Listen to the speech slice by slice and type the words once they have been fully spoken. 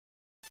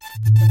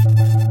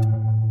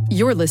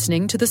You're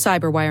listening to the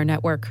Cyberwire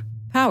Network,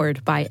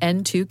 powered by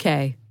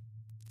N2K.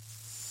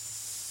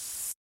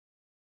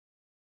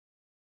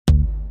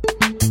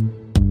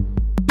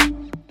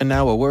 And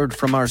now a word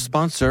from our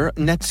sponsor,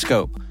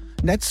 Netskope.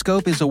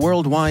 Netskope is a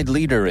worldwide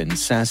leader in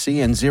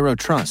SASE and Zero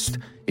Trust.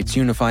 Its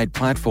unified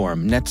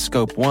platform,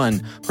 Netskope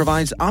One,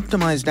 provides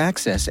optimized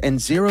access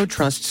and Zero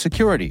Trust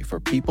security for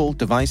people,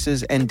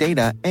 devices, and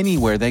data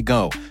anywhere they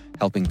go,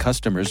 helping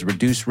customers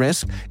reduce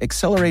risk,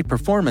 accelerate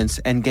performance,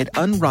 and get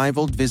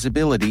unrivaled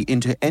visibility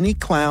into any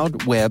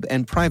cloud, web,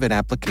 and private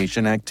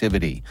application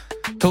activity.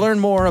 To learn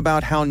more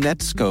about how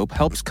Netskope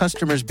helps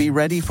customers be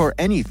ready for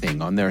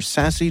anything on their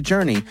SASE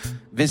journey,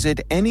 visit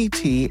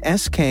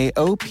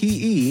netskope.com.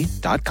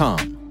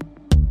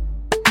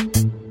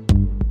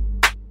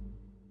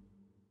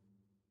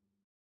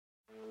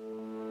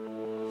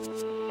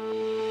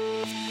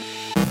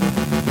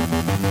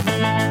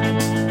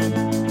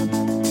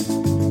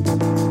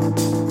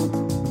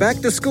 Back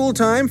to school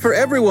time for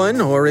everyone,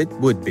 or it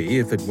would be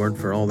if it weren't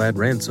for all that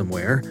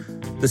ransomware.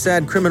 The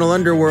sad criminal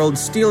underworld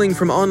stealing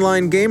from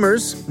online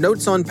gamers.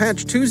 Notes on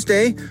Patch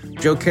Tuesday.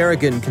 Joe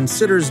Kerrigan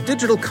considers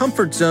digital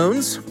comfort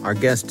zones. Our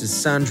guest is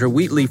Sandra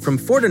Wheatley from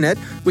Fortinet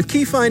with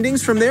key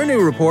findings from their new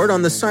report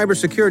on the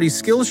cybersecurity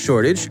skills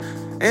shortage.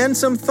 And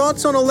some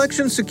thoughts on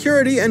election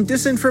security and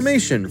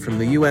disinformation from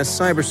the U.S.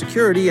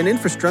 Cybersecurity and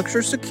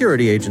Infrastructure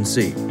Security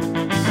Agency.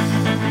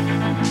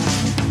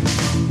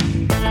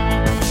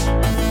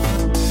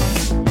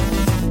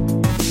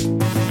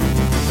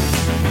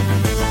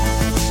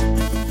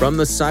 From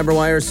the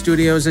CyberWire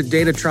studios at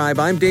Data Tribe,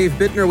 I'm Dave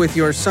Bittner with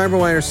your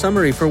CyberWire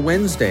summary for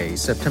Wednesday,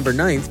 September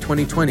 9th,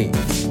 2020.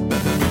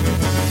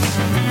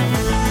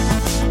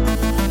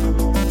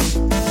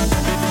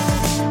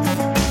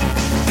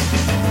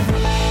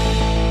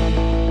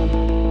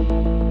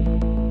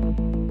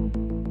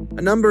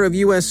 A number of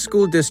U.S.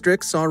 school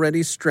districts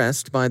already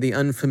stressed by the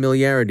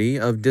unfamiliarity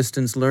of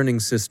distance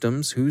learning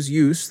systems whose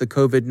use the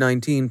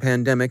COVID-19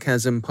 pandemic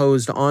has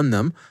imposed on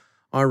them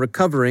are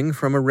recovering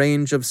from a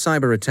range of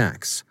cyber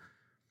attacks.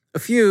 A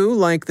few,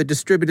 like the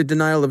distributed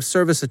denial of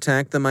service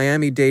attack the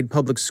Miami-Dade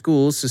Public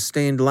Schools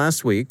sustained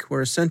last week,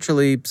 were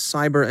essentially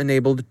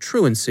cyber-enabled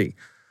truancy.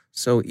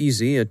 So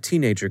easy a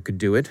teenager could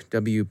do it,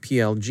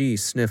 WPLG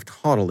sniffed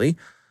haughtily.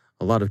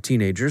 A lot of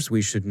teenagers,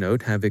 we should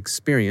note, have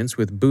experience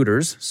with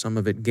booters, some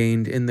of it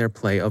gained in their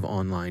play of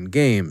online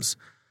games.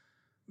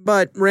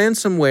 But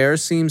ransomware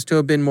seems to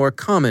have been more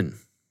common.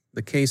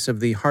 The case of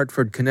the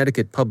Hartford,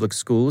 Connecticut public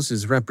schools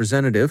is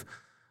representative.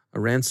 A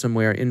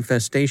ransomware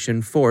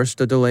infestation forced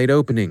a delayed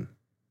opening.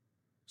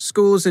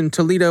 Schools in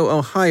Toledo,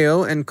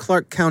 Ohio, and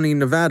Clark County,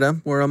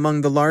 Nevada, were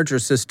among the larger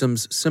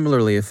systems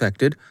similarly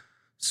affected.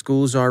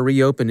 Schools are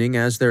reopening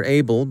as they're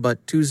able,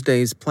 but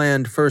Tuesday's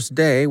planned first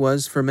day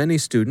was, for many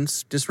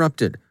students,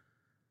 disrupted.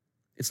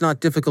 It's not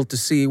difficult to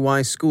see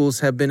why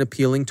schools have been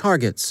appealing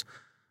targets.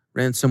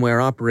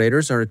 Ransomware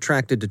operators are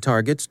attracted to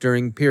targets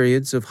during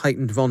periods of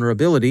heightened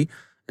vulnerability,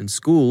 and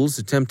schools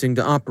attempting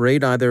to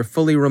operate either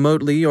fully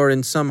remotely or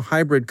in some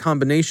hybrid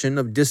combination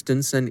of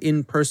distance and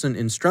in-person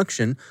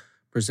instruction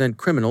present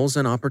criminals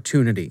an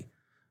opportunity.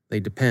 They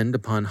depend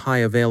upon high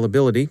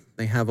availability,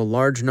 they have a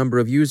large number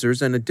of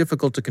users and a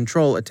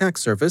difficult-to-control attack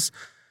surface,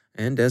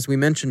 and as we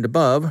mentioned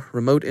above,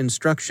 remote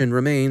instruction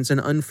remains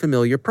an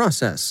unfamiliar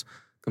process,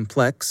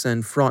 complex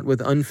and fraught with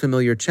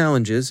unfamiliar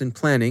challenges in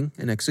planning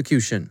and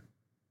execution.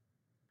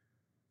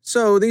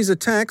 So these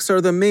attacks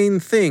are the main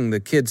thing the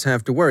kids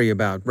have to worry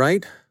about,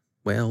 right?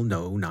 Well,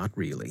 no, not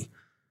really.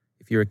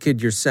 If you're a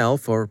kid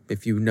yourself, or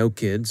if you know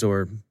kids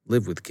or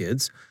live with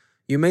kids,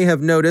 you may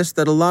have noticed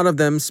that a lot of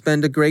them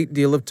spend a great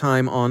deal of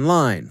time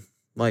online,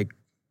 like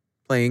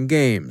playing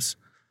games.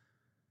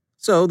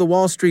 So the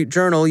Wall Street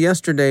Journal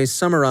yesterday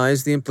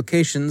summarized the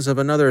implications of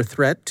another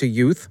threat to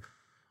youth.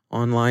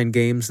 Online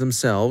games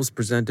themselves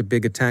present a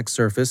big attack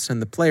surface,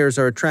 and the players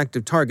are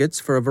attractive targets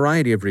for a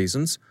variety of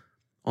reasons.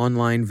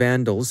 Online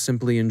vandals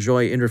simply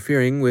enjoy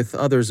interfering with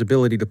others'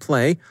 ability to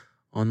play.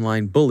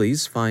 Online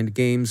bullies find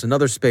games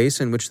another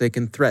space in which they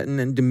can threaten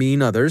and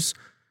demean others.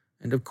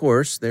 And of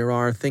course, there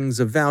are things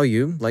of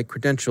value, like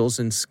credentials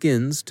and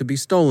skins, to be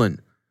stolen.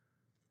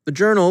 The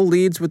Journal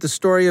leads with the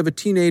story of a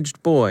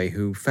teenaged boy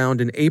who found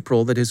in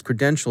April that his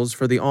credentials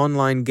for the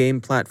online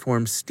game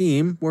platform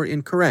Steam were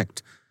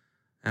incorrect.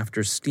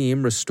 After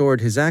Steam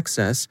restored his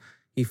access,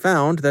 he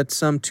found that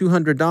some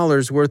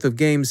 $200 worth of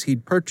games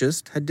he'd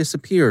purchased had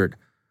disappeared.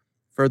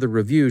 Further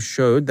reviews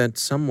showed that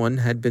someone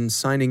had been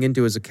signing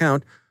into his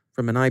account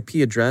from an IP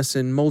address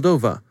in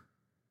Moldova.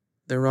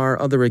 There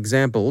are other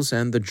examples,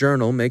 and the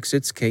Journal makes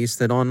its case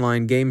that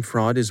online game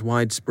fraud is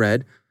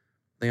widespread.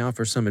 They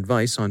offer some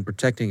advice on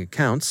protecting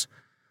accounts.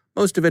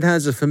 Most of it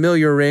has a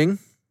familiar ring.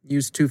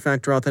 Use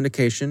two-factor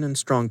authentication and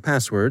strong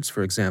passwords,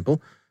 for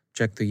example.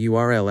 Check the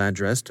URL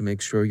address to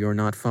make sure you're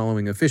not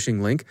following a phishing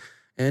link,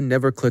 and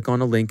never click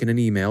on a link in an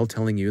email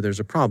telling you there's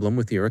a problem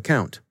with your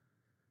account.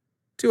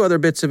 Two other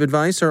bits of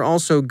advice are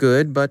also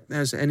good, but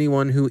as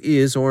anyone who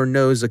is or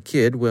knows a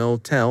kid will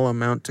tell,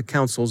 amount to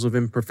counsels of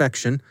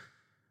imperfection.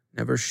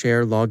 Never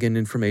share login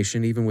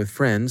information even with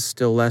friends,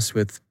 still less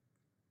with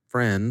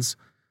friends.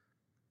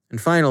 And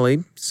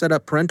finally, set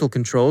up parental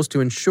controls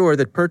to ensure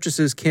that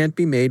purchases can't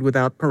be made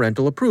without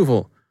parental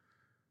approval.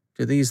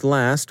 To these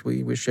last,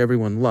 we wish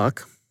everyone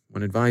luck.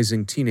 When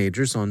advising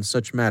teenagers on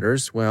such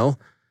matters, well,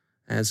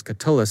 as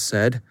Catullus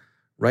said,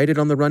 write it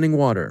on the running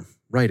water,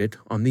 write it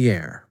on the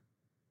air.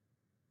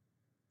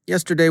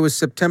 Yesterday was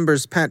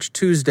September's Patch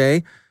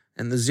Tuesday,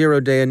 and the Zero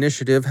Day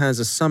Initiative has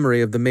a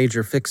summary of the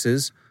major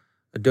fixes.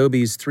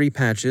 Adobe's 3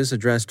 patches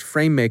addressed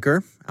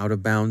FrameMaker,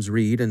 out-of-bounds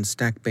read and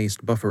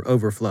stack-based buffer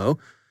overflow,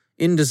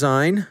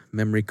 InDesign,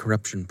 memory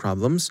corruption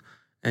problems,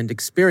 and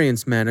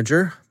Experience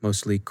Manager,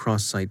 mostly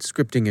cross-site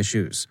scripting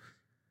issues.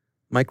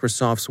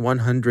 Microsoft's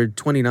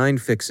 129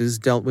 fixes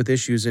dealt with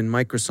issues in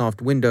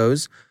Microsoft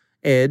Windows,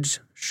 Edge,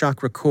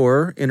 Chakra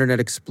Core, Internet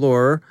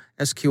Explorer,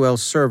 SQL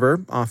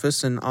Server,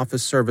 Office and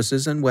Office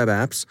Services and web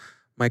apps,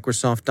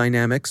 Microsoft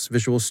Dynamics,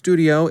 Visual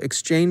Studio,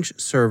 Exchange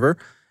Server,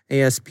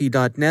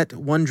 ASP.NET,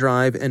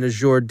 OneDrive, and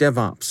Azure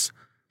DevOps.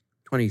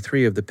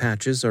 23 of the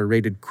patches are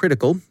rated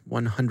critical,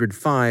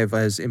 105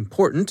 as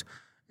important,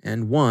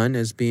 and 1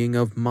 as being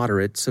of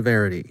moderate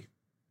severity.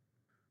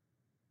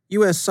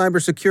 U.S.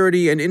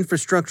 Cybersecurity and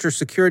Infrastructure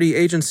Security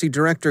Agency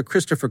Director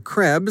Christopher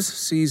Krebs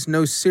sees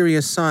no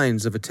serious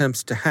signs of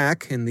attempts to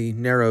hack, in the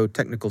narrow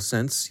technical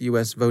sense,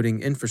 U.S.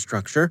 voting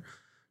infrastructure.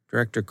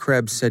 Director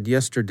Krebs said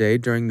yesterday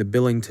during the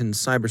Billington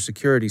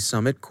Cybersecurity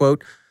Summit,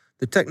 quote,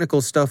 "The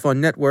technical stuff on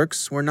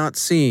networks we're not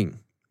seeing.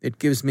 It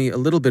gives me a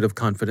little bit of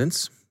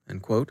confidence,"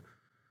 end quote.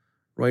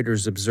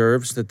 Reuters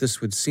observes that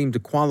this would seem to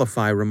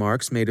qualify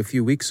remarks made a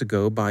few weeks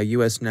ago by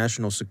U.S.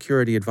 National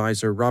Security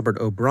Advisor Robert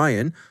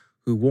O'Brien,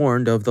 who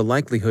warned of the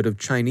likelihood of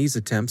Chinese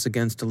attempts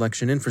against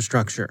election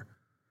infrastructure.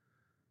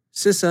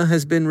 CISA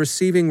has been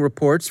receiving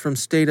reports from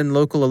state and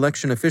local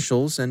election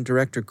officials, and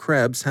Director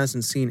Krebs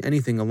hasn't seen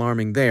anything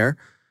alarming there,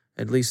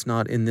 at least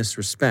not in this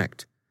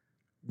respect.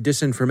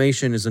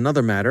 Disinformation is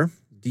another matter.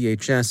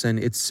 DHS and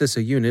its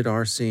CISA unit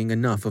are seeing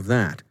enough of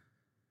that.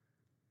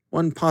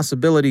 One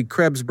possibility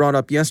Krebs brought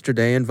up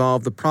yesterday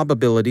involved the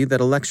probability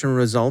that election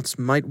results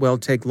might well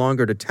take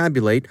longer to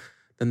tabulate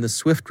than the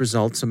swift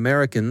results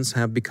Americans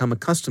have become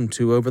accustomed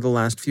to over the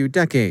last few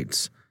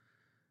decades.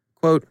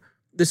 Quote,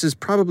 "This is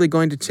probably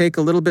going to take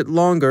a little bit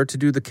longer to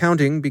do the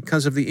counting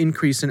because of the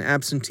increase in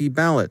absentee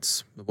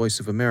ballots," the Voice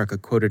of America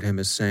quoted him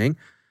as saying,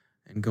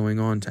 and going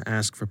on to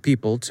ask for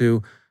people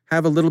to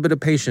have a little bit of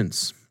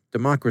patience.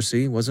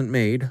 Democracy wasn't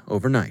made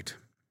overnight,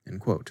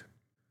 end quote.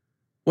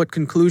 What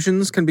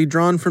conclusions can be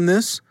drawn from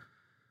this?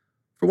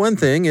 For one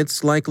thing,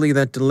 it's likely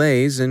that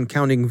delays in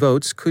counting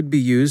votes could be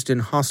used in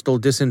hostile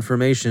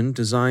disinformation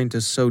designed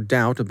to sow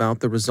doubt about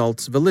the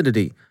results'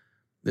 validity.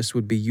 This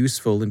would be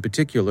useful in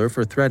particular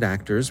for threat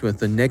actors with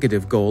the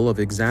negative goal of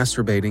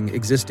exacerbating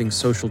existing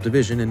social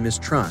division and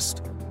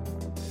mistrust.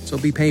 So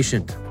be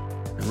patient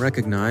and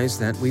recognize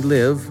that we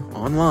live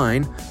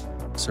online,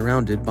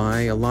 surrounded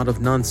by a lot of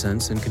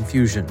nonsense and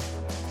confusion.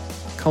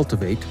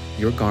 Cultivate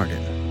your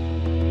garden.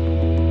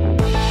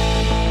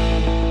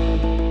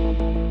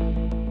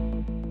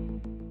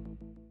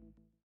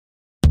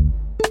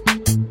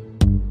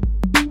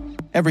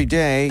 Every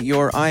day,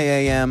 your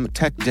IAM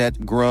tech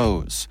debt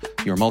grows.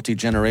 Your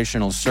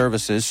multi-generational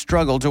services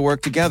struggle to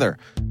work together.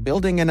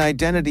 Building an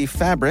identity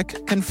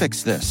fabric can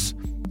fix this.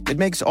 It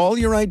makes all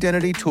your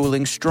identity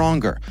tooling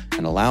stronger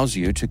and allows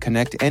you to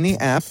connect any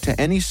app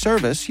to any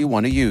service you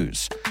want to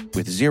use,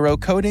 with zero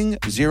coding,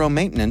 zero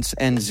maintenance,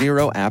 and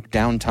zero app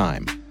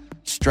downtime.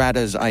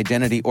 Strata's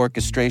identity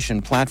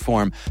orchestration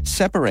platform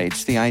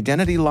separates the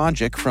identity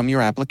logic from your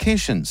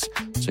applications,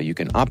 so you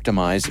can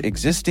optimize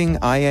existing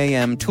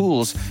IAM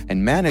tools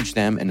and manage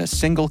them in a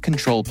single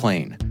control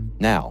plane.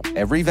 Now,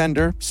 every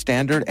vendor,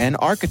 standard, and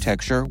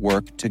architecture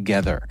work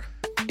together.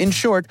 In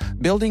short,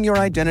 building your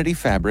identity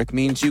fabric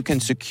means you can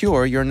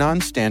secure your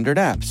non-standard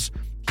apps,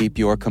 keep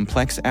your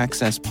complex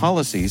access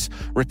policies,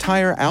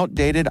 retire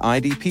outdated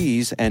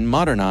IDPs, and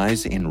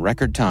modernize in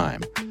record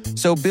time.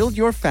 So build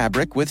your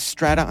fabric with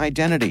Strata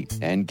Identity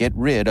and get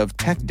rid of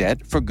tech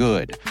debt for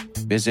good.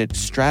 Visit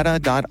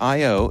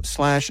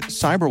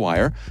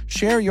strata.io/cyberwire,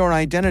 share your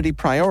identity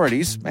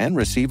priorities, and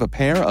receive a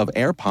pair of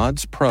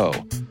AirPods Pro.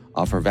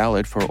 Offer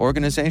valid for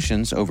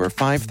organizations over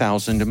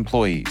 5,000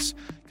 employees.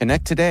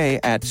 Connect today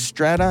at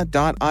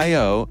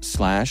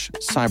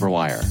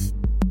strata.io/cyberwire.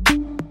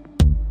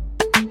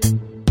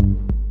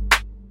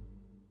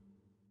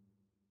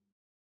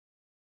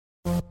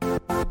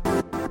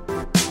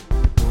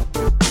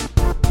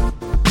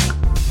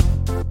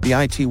 The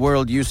IT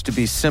world used to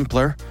be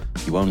simpler.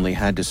 You only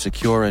had to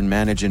secure and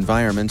manage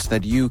environments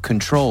that you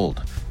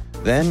controlled.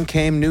 Then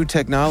came new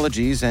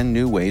technologies and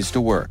new ways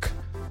to work.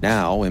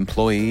 Now,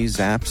 employees,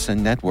 apps,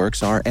 and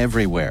networks are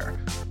everywhere.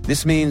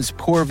 This means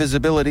poor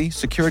visibility,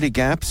 security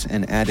gaps,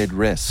 and added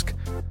risk.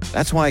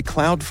 That's why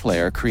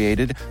Cloudflare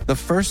created the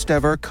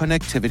first-ever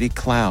connectivity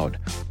cloud.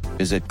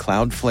 Visit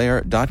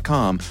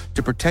cloudflare.com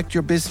to protect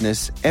your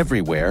business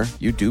everywhere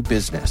you do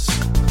business.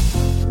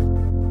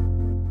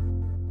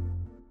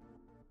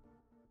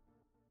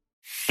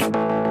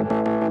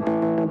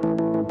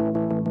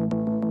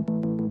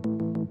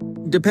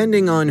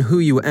 Depending on who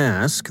you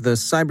ask, the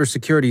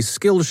cybersecurity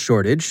skills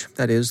shortage,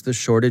 that is, the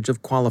shortage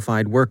of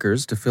qualified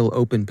workers to fill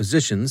open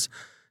positions,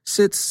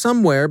 sits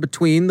somewhere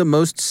between the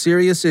most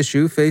serious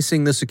issue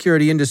facing the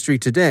security industry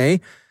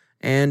today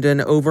and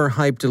an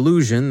overhyped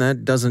illusion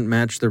that doesn't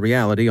match the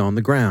reality on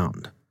the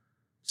ground.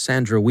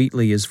 Sandra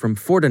Wheatley is from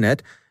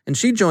Fortinet, and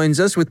she joins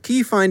us with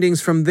key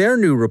findings from their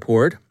new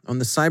report on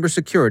the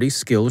cybersecurity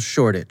skills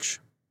shortage.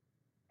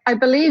 I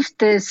believe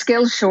the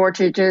skills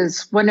shortage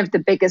is one of the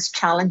biggest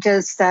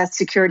challenges that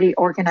security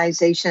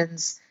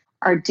organizations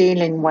are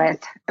dealing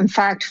with. In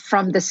fact,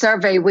 from the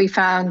survey, we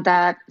found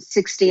that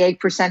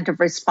 68% of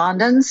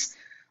respondents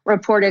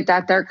reported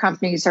that their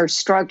companies are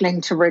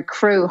struggling to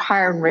recruit,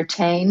 hire, and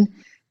retain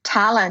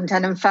talent.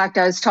 And in fact,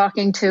 I was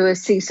talking to a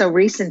CISA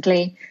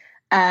recently,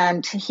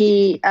 and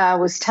he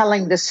was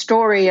telling the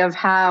story of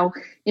how,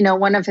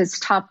 one of his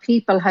top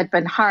people had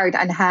been hired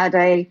and had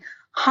a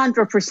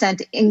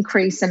 100%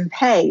 increase in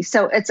pay.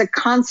 So it's a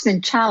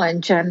constant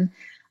challenge. And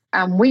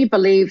we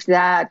believe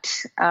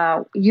that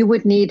you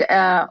would need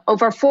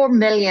over 4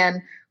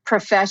 million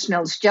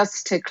professionals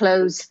just to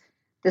close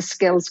the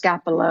skills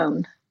gap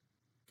alone.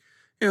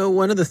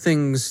 One of the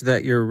things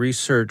that your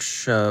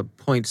research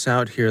points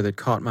out here that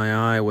caught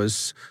my eye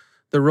was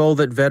the role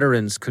that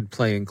veterans could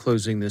play in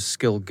closing this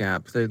skill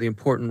gap, the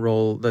important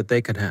role that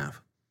they could have.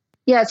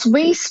 Yes,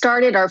 we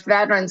started our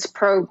veterans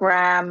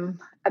program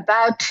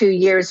about 2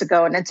 years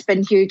ago, and it's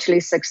been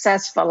hugely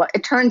successful.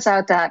 It turns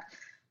out that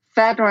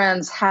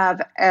veterans have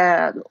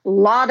a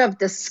lot of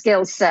the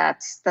skill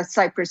sets that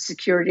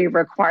cybersecurity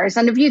requires.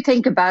 And if you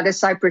think about it,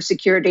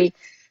 cybersecurity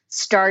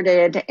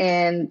started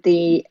in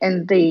the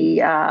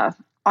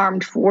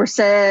armed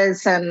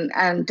forces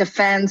and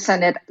defense,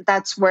 and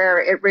that's where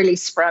it really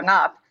sprung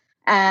up.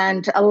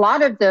 And a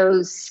lot of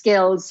those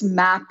skills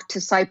map to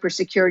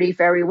cybersecurity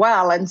very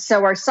well. And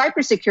so our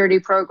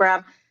cybersecurity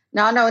program,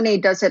 not only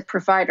does it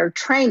provide our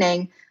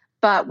training,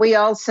 but we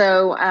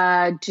also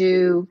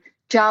do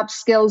job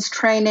skills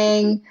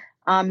training,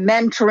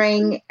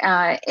 mentoring,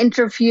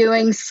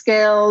 interviewing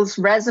skills,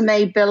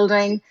 resume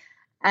building.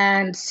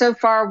 And so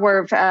far,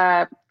 we've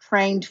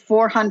trained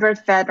 400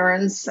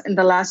 veterans in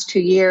the last 2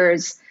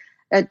 years.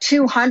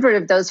 200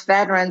 of those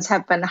veterans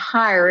have been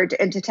hired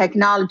into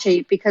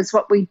technology, because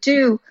what we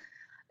do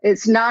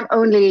is not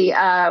only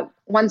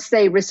once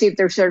they receive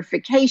their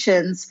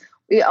certifications,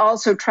 we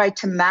also try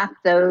to map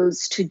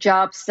those to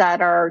jobs that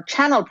our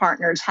channel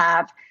partners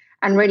have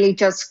and really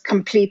just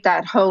complete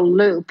that whole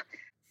loop.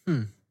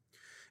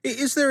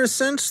 Is there a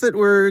sense that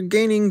we're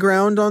gaining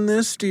ground on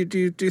this? Do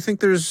you think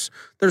there's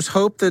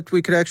hope that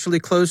we could actually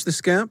close this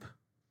gap?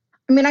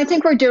 I mean, I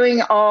think we're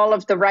doing all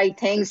of the right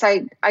things.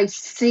 I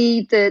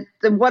see the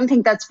one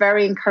thing that's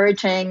very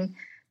encouraging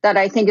that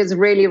I think is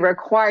really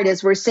required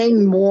is we're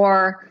seeing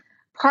more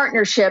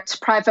partnerships,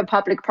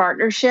 private-public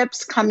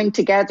partnerships coming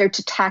together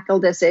to tackle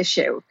this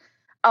issue.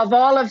 Of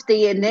all of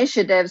the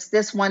initiatives,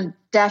 this one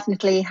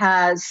definitely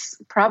has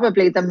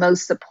probably the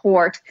most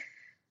support.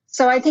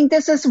 So I think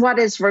this is what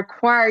is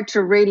required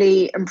to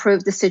really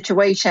improve the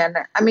situation.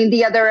 I mean,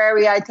 the other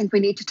area I think we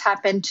need to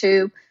tap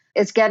into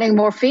is getting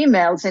more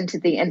females into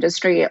the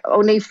industry.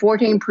 Only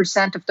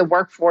 14% of the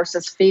workforce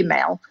is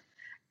female.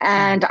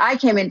 And I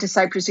came into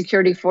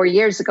cybersecurity 4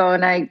 years ago,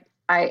 and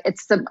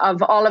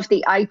of all of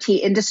the IT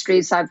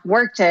industries I've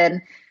worked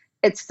in,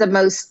 it's the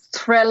most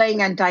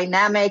thrilling and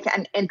dynamic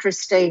and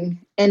interesting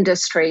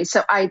industry.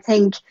 So I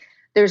think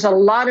there's a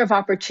lot of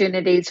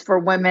opportunities for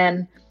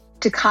women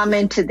to come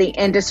into the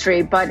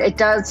industry, but it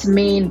does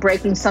mean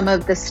breaking some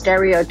of the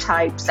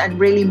stereotypes and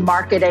really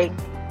marketing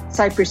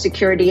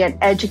cybersecurity and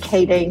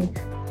educating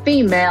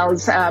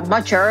females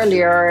much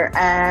earlier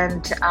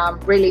and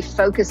really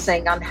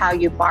focusing on how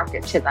you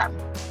market to them.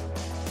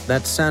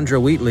 That's Sandra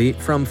Wheatley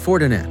from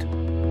Fortinet.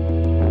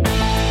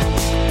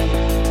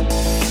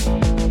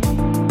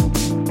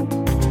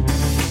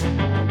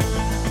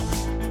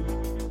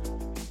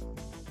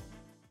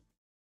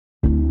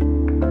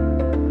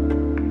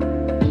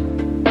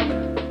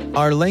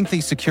 Are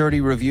lengthy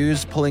security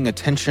reviews pulling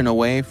attention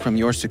away from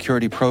your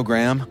security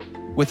program?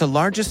 With the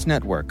largest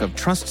network of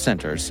trust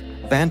centers,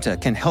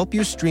 Vanta can help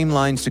you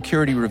streamline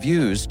security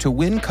reviews to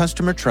win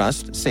customer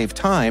trust, save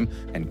time,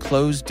 and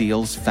close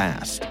deals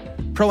fast.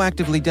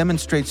 Proactively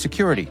demonstrate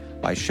security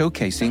by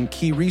showcasing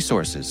key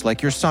resources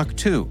like your SOC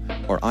 2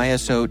 or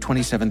ISO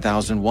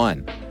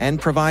 27001,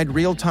 and provide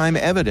real-time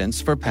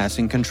evidence for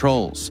passing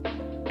controls.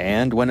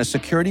 And when a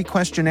security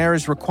questionnaire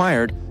is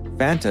required,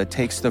 Vanta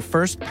takes the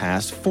first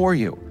pass for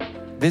you.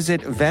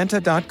 Visit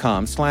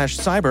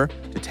vanta.com/cyber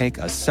to take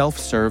a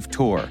self-serve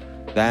tour.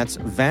 That's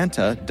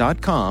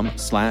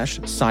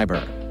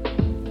vanta.com/cyber.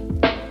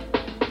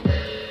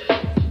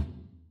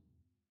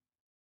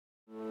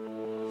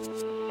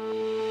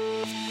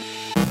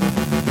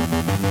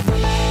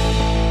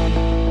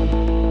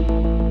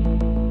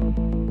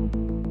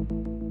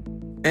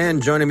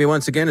 And joining me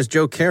once again is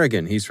Joe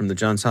Kerrigan. He's from the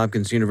Johns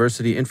Hopkins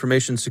University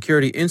Information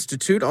Security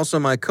Institute, also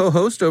my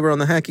co-host over on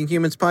the Hacking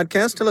Humans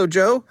podcast. Hello,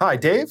 Joe. Hi,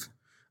 Dave.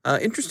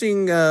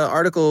 Interesting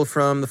article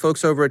from the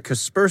folks over at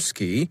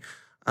Kaspersky.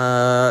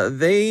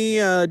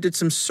 They did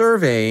some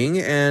surveying,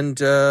 and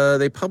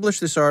they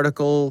published this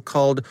article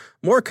called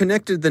 "More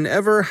Connected Than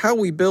Ever: How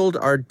We Build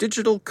Our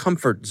Digital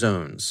Comfort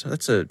Zones."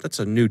 That's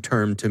a new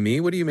term to me.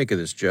 What do you make of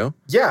this, Joe?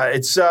 Yeah,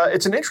 it's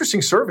an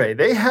interesting survey.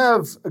 They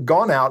have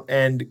gone out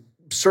and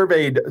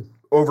surveyed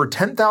over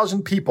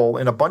 10,000 people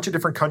in a bunch of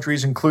different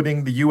countries,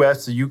 including the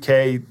U.S., the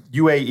U.K.,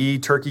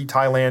 UAE, Turkey,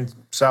 Thailand,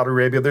 Saudi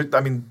Arabia.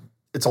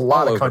 It's a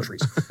lot of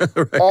countries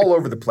right. All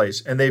over the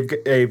place. And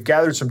they've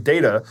gathered some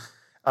data,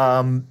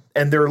 and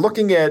they're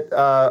looking at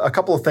a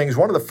couple of things.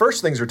 One of the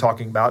first things they're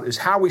talking about is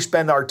how we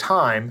spend our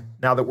time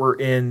now that we're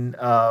in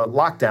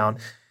lockdown.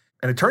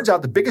 And it turns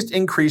out the biggest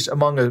increase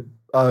among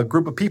a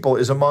group of people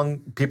is among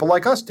people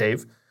like us,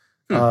 Dave.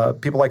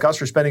 People like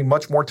us are spending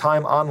much more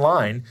time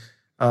online.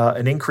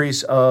 An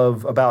increase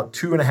of about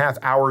 2.5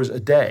 hours a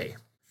day.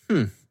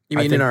 You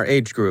mean in our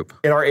age group?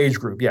 In our age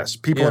group, yes.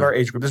 People in our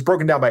age group. This is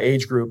broken down by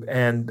age group.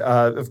 And,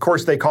 of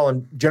course, they call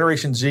them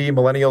Generation Z,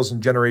 Millennials,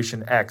 and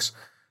Generation X.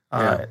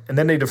 And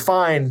then they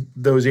define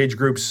those age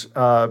groups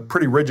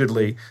pretty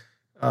rigidly.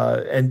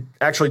 And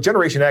actually,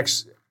 Generation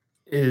X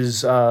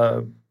is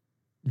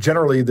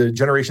generally the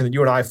generation that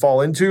you and I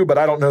fall into, but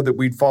I don't know that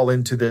we'd fall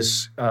into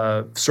this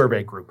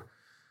survey group.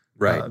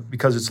 Right.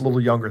 Because it's a little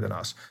younger than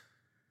us.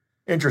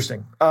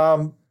 Interesting.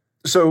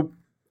 So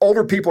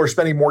older people are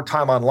spending more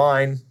time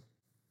online.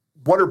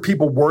 What are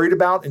people worried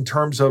about in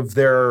terms of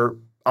their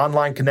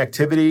online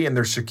connectivity and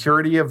their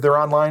security of their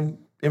online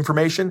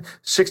information?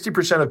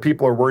 60% of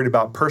people are worried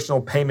about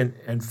personal payment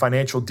and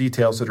financial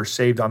details that are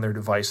saved on their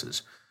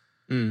devices.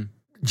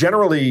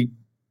 Generally,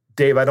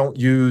 Dave, I don't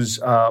use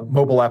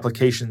mobile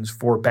applications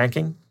for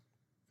banking.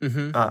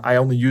 I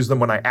only use them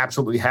when I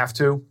absolutely have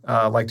to,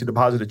 like to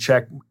deposit a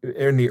check.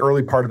 In the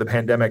early part of the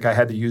pandemic, I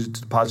had to use it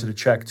to deposit a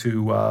check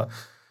to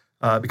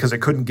because I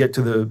couldn't get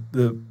to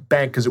the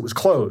bank because it was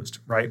closed,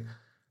 right?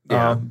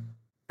 Yeah.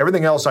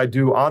 Everything else I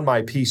do on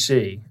my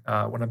PC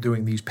when I'm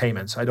doing these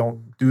payments. I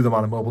don't do them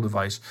on a mobile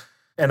device.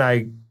 And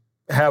I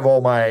have all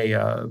my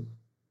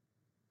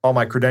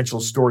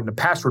credentials stored in a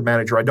password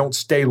manager. I don't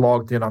stay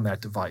logged in on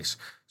that device.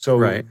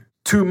 So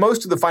to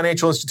most of the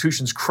financial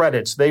institutions'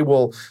 credits, they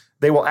will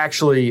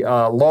actually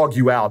log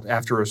you out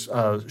after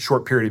a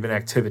short period of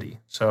inactivity.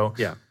 So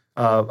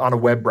on a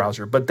web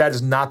browser. But that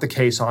is not the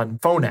case on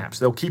phone apps.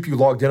 They'll keep you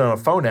logged in on a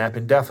phone app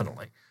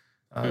indefinitely.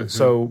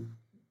 So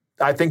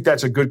I think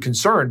that's a good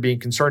concern, being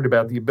concerned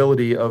about the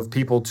ability of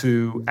people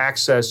to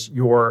access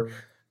your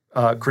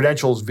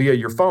credentials via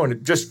your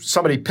phone. Just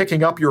somebody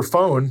picking up your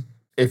phone,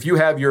 if you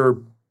have your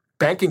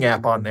banking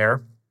app on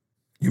there,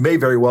 you may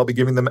very well be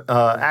giving them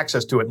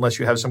access to it unless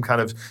you have some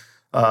kind of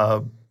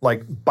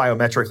like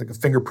biometric, like a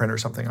fingerprint or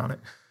something on it.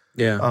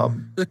 Yeah.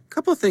 There's a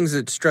couple of things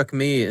that struck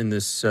me in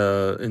this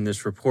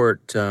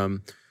report.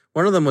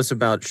 One of them was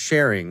about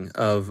sharing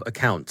of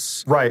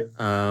accounts. Right.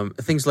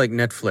 Things like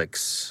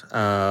Netflix.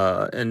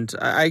 And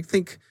I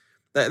think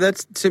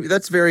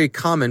that's very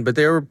common, but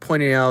they were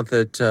pointing out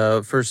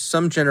that for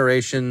some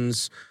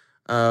generations,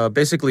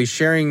 basically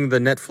sharing the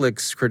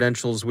Netflix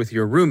credentials with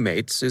your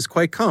roommates is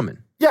quite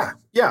common. Yeah.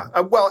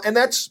 Well, and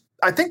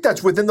I think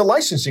that's within the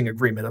licensing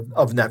agreement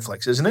of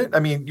Netflix, isn't it? I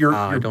mean,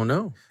 I don't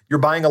know. You're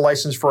buying a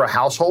license for a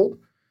household,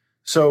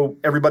 so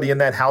everybody in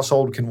that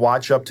household can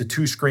watch up to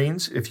 2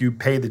 screens. If you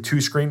pay the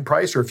 2-screen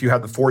price, or if you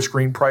have the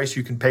 4-screen price,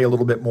 you can pay a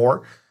little bit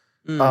more.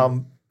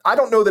 I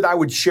don't know that I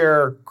would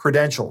share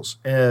credentials.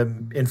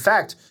 In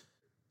fact,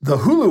 the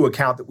Hulu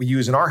account that we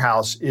use in our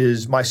house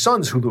is my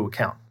son's Hulu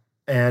account,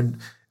 and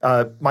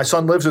my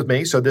son lives with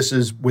me, so this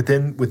is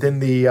within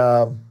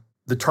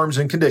the terms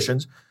and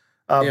conditions.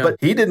 But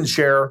he didn't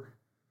share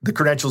the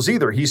credentials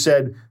either. He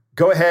said,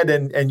 go ahead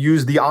and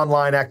use the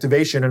online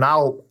activation, and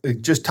I'll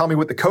just tell me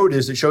what the code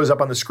is that shows up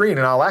on the screen,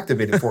 and I'll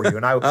activate it for you.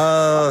 And I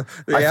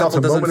felt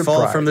a moment of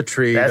fall pride. From the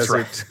tree. That's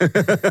right.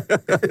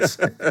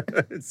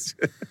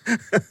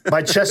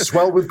 My chest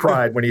swelled with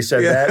pride when he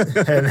said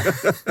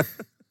that.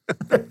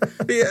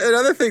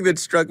 Another thing that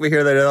struck me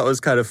here that I thought was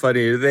kind of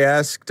funny, they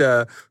asked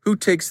who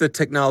takes the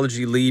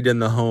technology lead in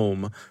the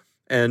home.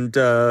 And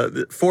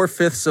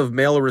 4/5 of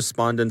male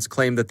respondents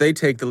claim that they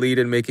take the lead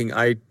in making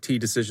IT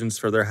decisions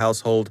for their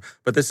household,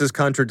 but this is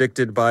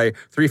contradicted by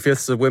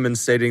 3/5 of women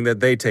stating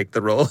that they take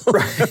the role.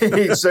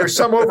 Right. So there's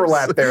some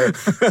overlap there.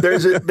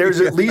 There's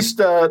at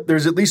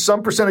least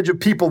some percentage of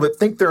people that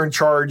think they're in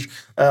charge,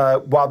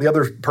 while the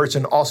other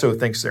person also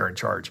thinks they're in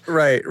charge.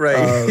 Right.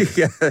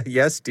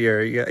 Yes,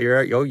 dear.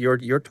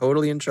 You're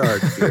totally in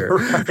charge, dear.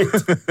 Right.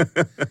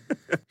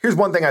 Here's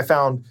one thing I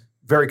found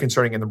very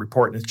concerning in the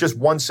report, and it's just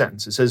one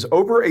sentence. It says,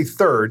 over a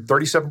third,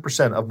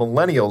 37% of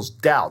millennials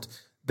doubt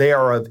they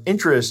are of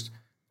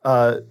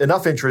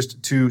enough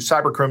interest to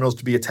cyber criminals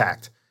to be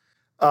attacked.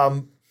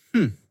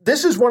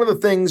 This is one of the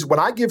things, when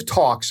I give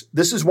talks,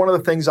 this is one of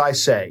the things I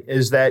say,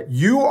 is that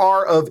you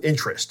are of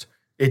interest.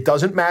 It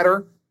doesn't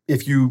matter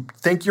if you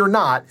think you're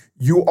not,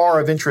 you are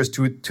of interest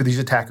to these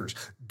attackers.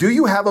 Do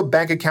you have a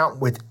bank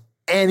account with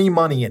any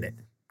money in it?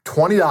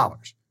 $20,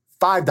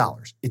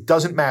 $5, it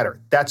doesn't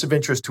matter. That's of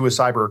interest to a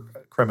cyber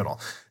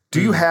criminal.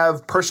 Do you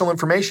have personal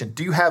information?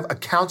 Do you have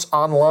accounts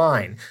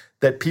online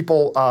that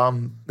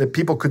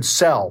people could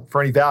sell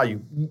for any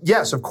value.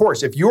 Yes, of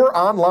course. If you're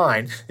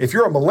online, if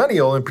you're a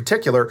millennial in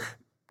particular,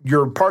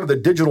 you're part of the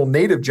digital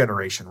native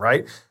generation,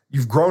 right?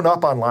 You've grown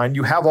up online.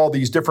 You have all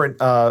these different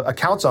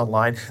accounts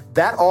online.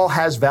 That all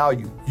has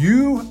value.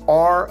 You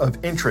are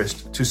of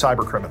interest to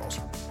cyber criminals,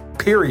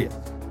 period.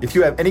 If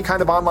you have any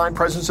kind of online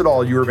presence at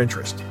all, you're of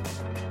interest.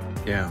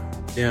 Yeah.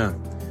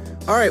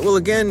 All right. Well,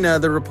 again,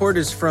 the report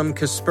is from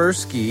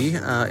Kaspersky.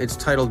 It's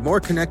titled More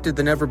Connected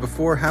Than Ever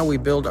Before, How We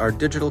Build Our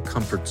Digital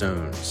Comfort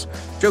Zones.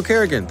 Joe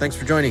Kerrigan, thanks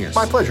for joining us.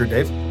 My pleasure,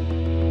 Dave.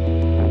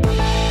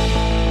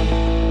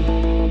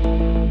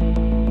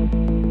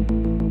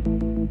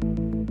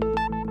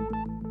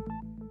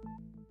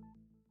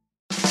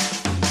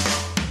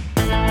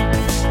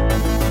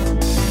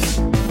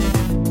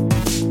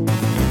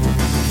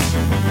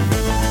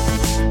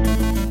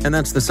 And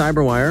that's the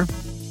Cyberwire.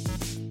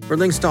 For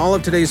links to all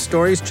of today's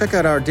stories, check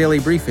out our daily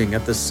briefing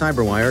at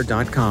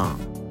thecyberwire.com.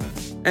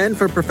 And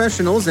for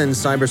professionals and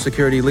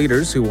cybersecurity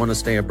leaders who want to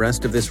stay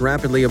abreast of this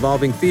rapidly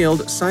evolving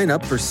field, sign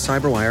up for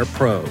Cyberwire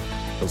Pro.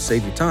 It'll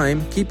save you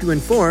time, keep you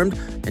informed,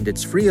 and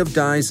it's free of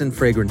dyes and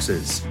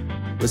fragrances.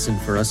 Listen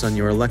for us on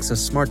your Alexa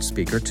smart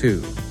speaker,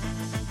 too.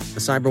 The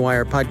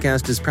Cyberwire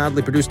podcast is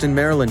proudly produced in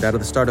Maryland out of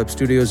the startup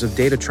studios of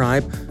Data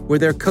Tribe, where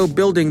they're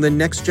co-building the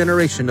next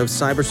generation of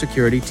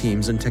cybersecurity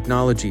teams and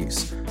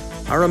technologies.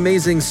 Our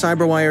amazing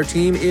Cyberwire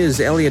team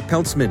is Elliot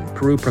Peltzman,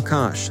 Peru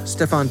Prakash,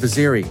 Stefan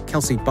Vaziri,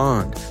 Kelsey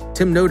Bond,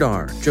 Tim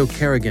Nodar, Joe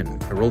Kerrigan,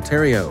 Errol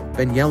Terrio,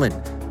 Ben Yellen,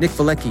 Nick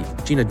Valecki,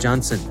 Gina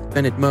Johnson,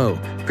 Bennett Moe,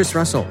 Chris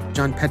Russell,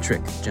 John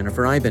Petrick,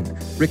 Jennifer Iben,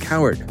 Rick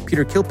Howard,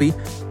 Peter Kilpie,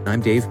 and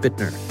I'm Dave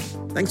Bittner.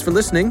 Thanks for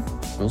listening.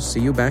 We'll see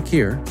you back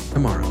here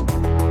tomorrow.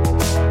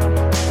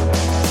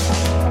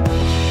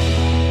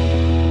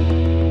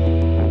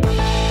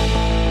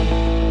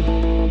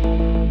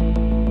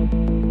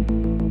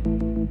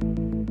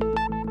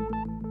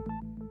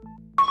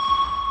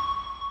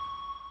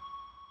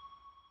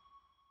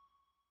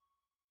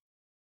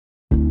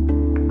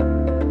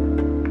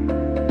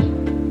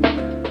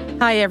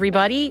 Hi,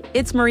 everybody.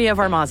 It's Maria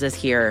Varmazes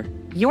here,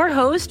 your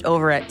host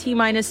over at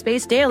T-Minus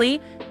Space Daily,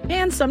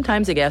 and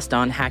sometimes a guest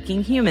on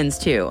Hacking Humans,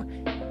 too.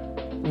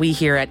 We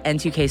here at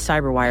N2K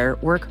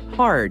Cyberwire work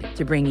hard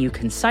to bring you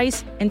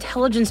concise,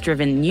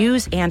 intelligence-driven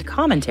news and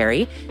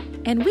commentary,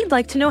 and we'd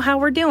like to know how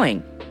we're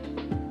doing.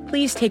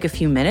 Please take a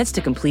few minutes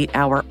to complete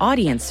our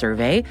audience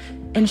survey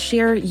and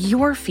share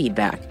your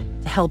feedback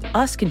to help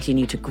us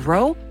continue to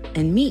grow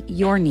and meet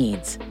your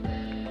needs.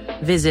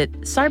 Visit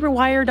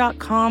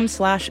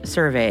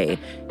cyberwire.com/survey.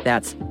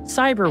 That's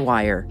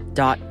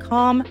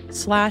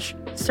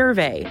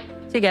cyberwire.com/survey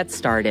to get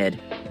started.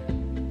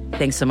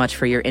 Thanks so much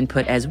for your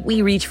input as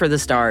we reach for the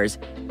stars.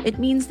 It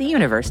means the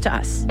universe to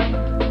us.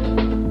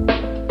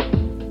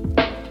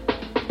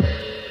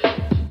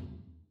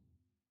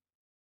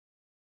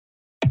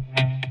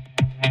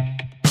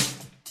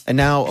 And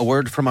now a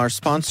word from our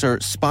sponsor,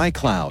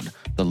 SpyCloud,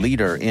 the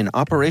leader in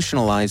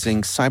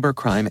operationalizing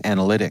cybercrime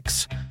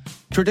analytics.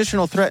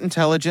 Traditional threat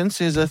intelligence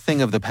is a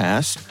thing of the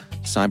past.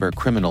 Cyber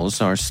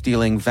criminals are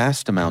stealing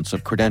vast amounts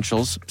of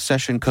credentials,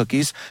 session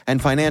cookies, and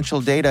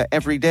financial data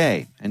every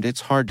day, and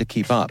it's hard to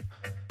keep up.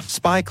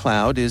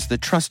 SpyCloud is the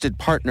trusted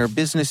partner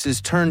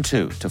businesses turn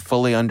to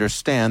fully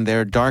understand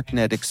their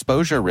darknet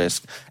exposure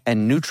risk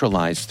and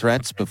neutralize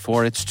threats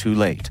before it's too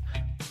late.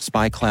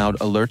 SpyCloud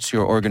alerts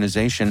your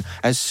organization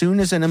as soon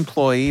as an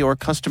employee or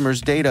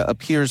customer's data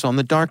appears on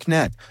the dark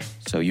net,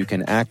 so you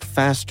can act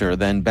faster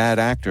than bad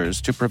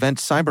actors to prevent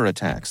cyber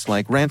attacks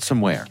like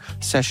ransomware,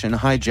 session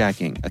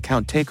hijacking,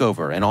 account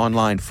takeover, and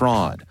online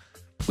fraud.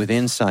 With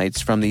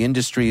insights from the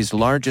industry's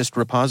largest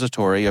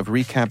repository of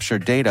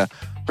recaptured data,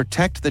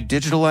 protect the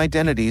digital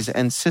identities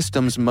and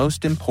systems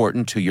most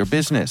important to your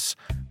business.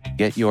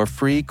 Get your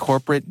free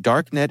corporate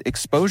darknet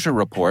exposure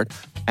report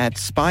at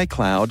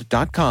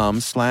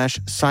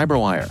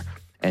spycloud.com/cyberwire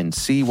and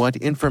see what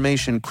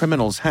information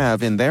criminals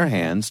have in their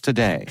hands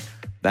today.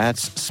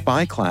 That's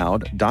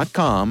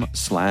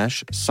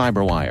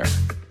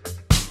spycloud.com/cyberwire.